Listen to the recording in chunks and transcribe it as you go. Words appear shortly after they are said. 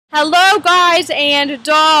Hello guys and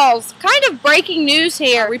dolls. Kind of breaking news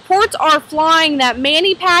here. Reports are flying that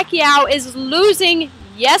Manny Pacquiao is losing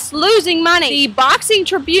money. The Boxing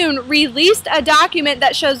Tribune released a document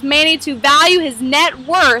that shows Manny to value his net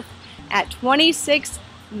worth at $26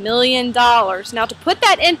 million. Now to put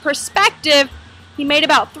that in perspective, he made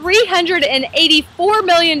about $384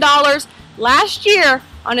 million last year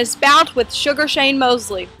on his bout with Sugar Shane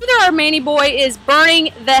Mosley. Either our Manny boy is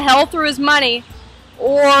burning the hell through his money,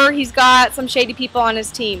 or he's got some shady people on his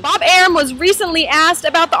team. Bob Arum was recently asked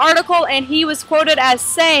about the article, and he was quoted as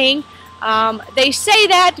saying, they say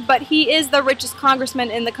that, but he is the richest congressman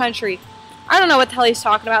in the country. I don't know what the hell he's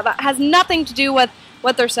talking about. That has nothing to do with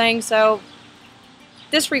what they're saying, so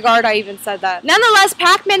disregard I even said that. Nonetheless,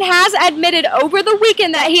 Pac-Man has admitted over the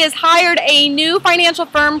weekend that he has hired a new financial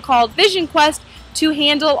firm called Vision Quest to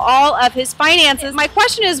handle all of his finances. My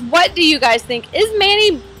question is, what do you guys think? Is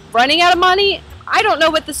Manny running out of money? I don't know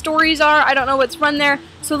what the stories are. I don't know what's run there.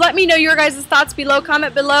 So let me know your guys' thoughts below.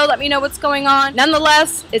 Comment below. Let me know what's going on.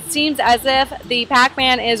 Nonetheless, it seems as if the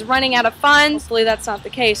Pac-Man is running out of funds. Hopefully that's not the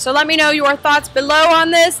case. So let me know your thoughts below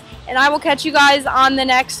on this, and I will catch you guys on the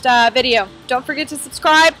next video. Don't forget to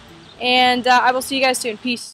subscribe, and I will see you guys soon. Peace.